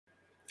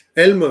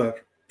Elmer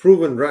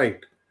proven right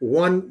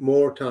one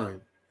more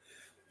time.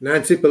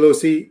 Nancy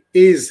Pelosi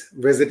is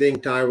visiting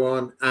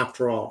Taiwan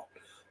after all.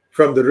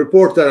 From the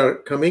reports that are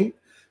coming,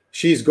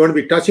 she's going to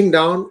be touching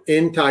down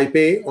in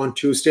Taipei on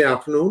Tuesday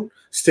afternoon,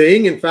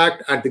 staying, in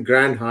fact, at the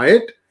Grand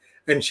Hyatt,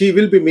 and she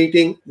will be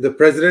meeting the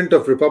President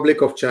of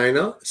Republic of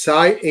China,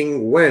 Tsai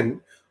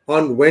Ing-wen,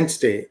 on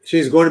Wednesday.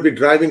 She's going to be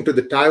driving to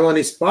the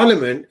Taiwanese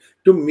parliament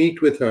to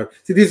meet with her.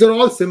 See, these are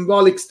all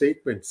symbolic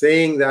statements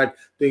saying that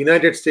the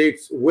United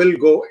States will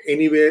go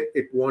anywhere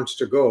it wants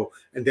to go,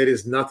 and there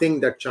is nothing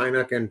that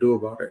China can do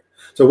about it.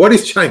 So, what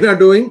is China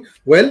doing?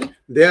 Well,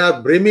 they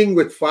are brimming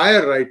with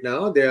fire right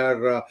now.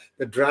 The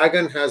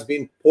dragon has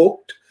been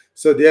poked.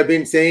 So they have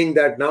been saying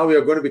that now we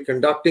are going to be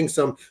conducting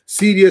some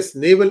serious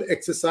naval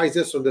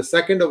exercises from the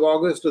 2nd of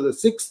August to the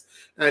 6th,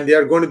 and they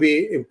are going to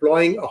be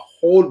employing a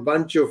whole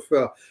bunch of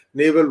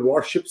naval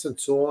warships and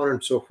so on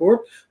and so forth.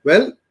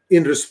 Well,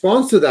 in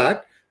response to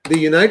that, the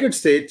United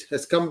States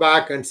has come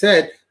back and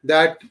said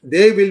that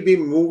they will be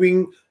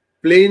moving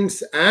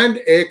planes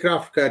and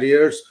aircraft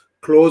carriers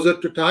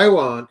closer to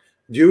Taiwan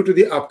due to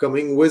the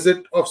upcoming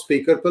visit of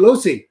Speaker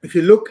Pelosi. If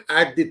you look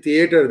at the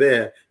theater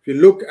there, if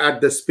you look at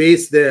the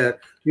space there,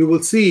 you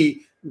will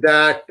see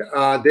that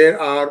there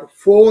are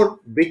four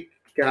big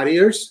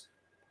carriers: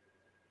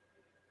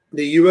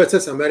 the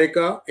USS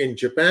America in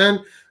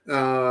Japan,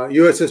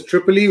 USS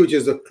Tripoli, which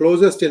is the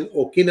closest in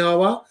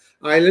Okinawa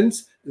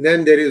Islands.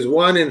 Then there is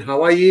one in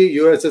Hawaii,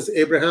 USS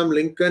Abraham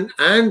Lincoln,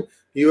 and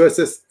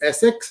USS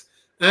Essex.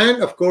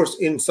 And of course,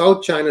 in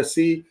South China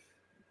Sea,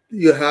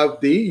 you have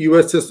the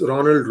USS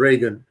Ronald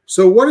Reagan.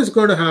 So, what is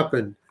going to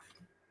happen?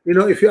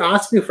 If you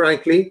ask me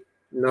frankly,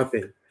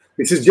 nothing.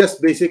 This is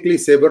just basically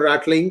saber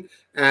rattling,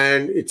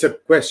 and it's a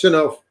question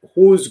of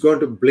who's going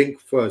to blink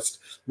first.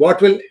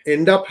 What will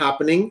end up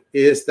happening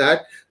is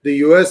that the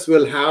US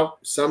will have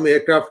some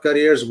aircraft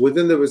carriers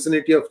within the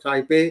vicinity of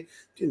Taipei.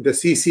 The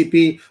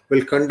CCP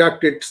will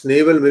conduct its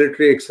naval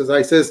military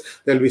exercises.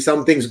 There'll be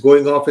some things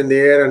going off in the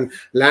air and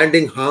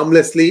landing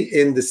harmlessly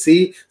in the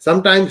sea.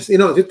 Sometimes,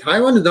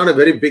 Taiwan is not a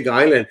very big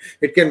island.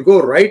 It can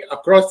go right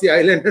across the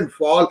island and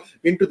fall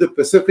into the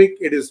Pacific.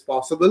 It is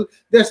possible.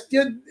 There's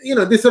just,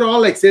 these are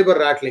all like saber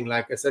rattling,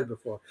 like I said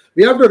before.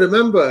 We have to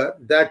remember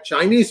that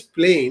Chinese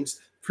planes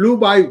flew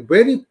by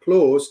very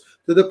close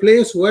to the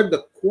place where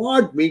the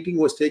Quad meeting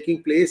was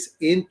taking place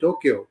in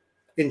Tokyo,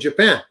 in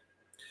Japan.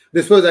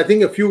 This was, I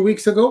think, a few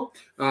weeks ago.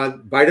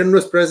 Biden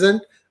was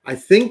present. I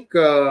think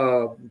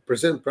Prime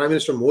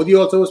Minister Modi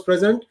also was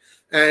present.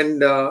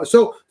 And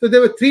so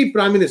there were three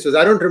prime ministers.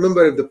 I don't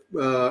remember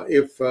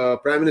if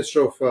Prime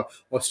Minister of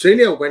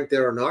Australia went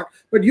there or not,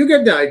 but you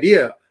get the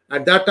idea.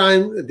 At that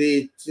time,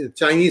 the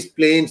Chinese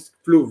planes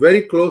flew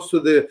very close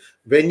to the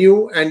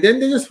venue, and then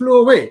they just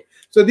flew away.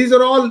 So these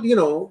are all,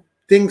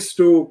 things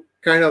to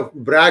kind of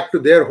brag to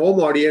their home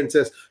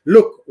audiences.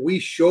 Look, we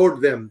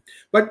showed them.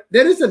 But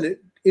there is an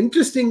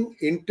interesting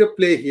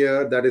interplay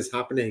here that is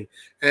happening.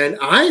 And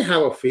I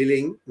have a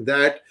feeling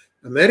that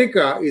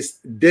America is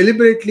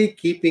deliberately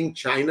keeping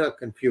China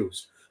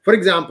confused. For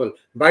example,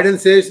 Biden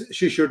says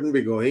she shouldn't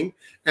be going,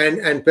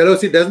 and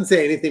Pelosi doesn't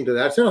say anything to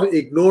that, so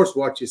ignores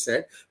what she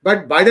said.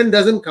 But Biden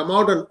doesn't come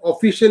out and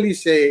officially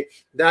say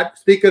that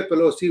Speaker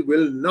Pelosi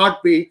will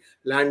not be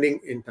landing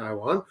in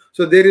Taiwan.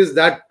 So there is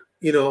that,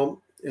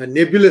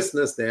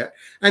 nebulousness there.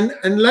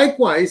 And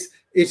likewise,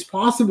 it's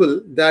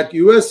possible that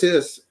US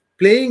is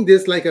playing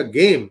this like a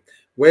game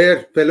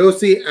where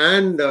Pelosi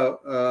and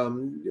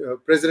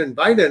President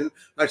Biden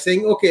are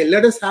saying, okay,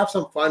 let us have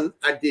some fun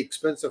at the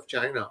expense of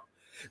China.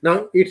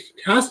 Now, it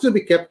has to be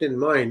kept in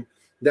mind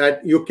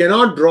that you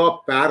cannot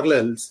draw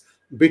parallels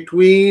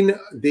between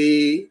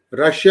the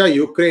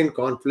Russia-Ukraine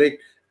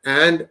conflict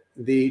and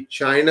the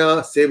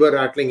China saber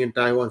rattling in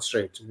Taiwan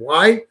Straits.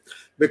 Why?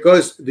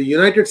 Because the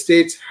United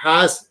States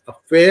has a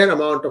fair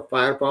amount of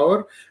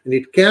firepower, and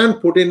it can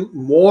put in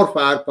more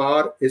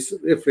firepower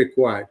if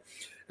required.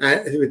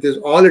 And with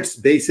all its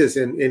bases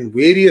in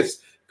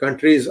various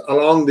countries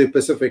along the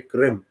Pacific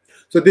Rim.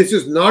 So this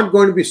is not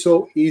going to be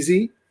so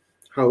easy.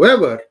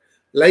 However,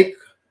 like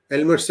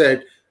Elmer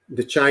said,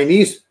 the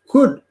Chinese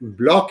could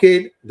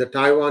blockade the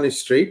Taiwanese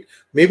Strait.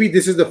 Maybe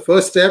this is the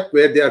first step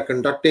where they are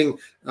conducting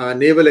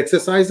naval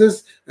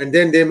exercises, and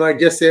then they might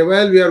just say,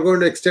 well, we are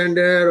going to extend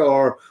there,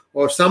 or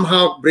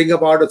somehow bring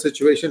about a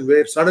situation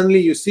where suddenly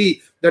you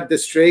see that the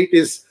strait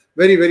is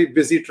very, very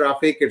busy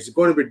traffic. It's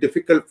going to be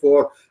difficult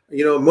for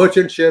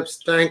merchant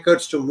ships,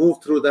 tankers to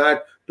move through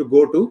that to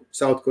go to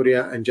South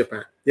Korea and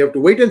Japan. You have to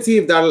wait and see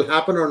if that will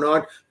happen or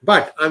not.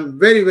 But I'm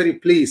very, very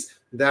pleased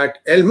that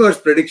Elmer's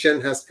prediction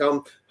has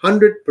come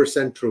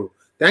 100% true.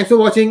 Thanks for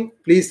watching.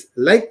 Please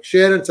like,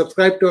 share, and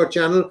subscribe to our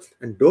channel.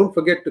 And don't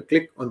forget to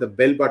click on the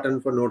bell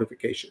button for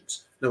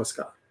notifications.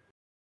 Namaskar.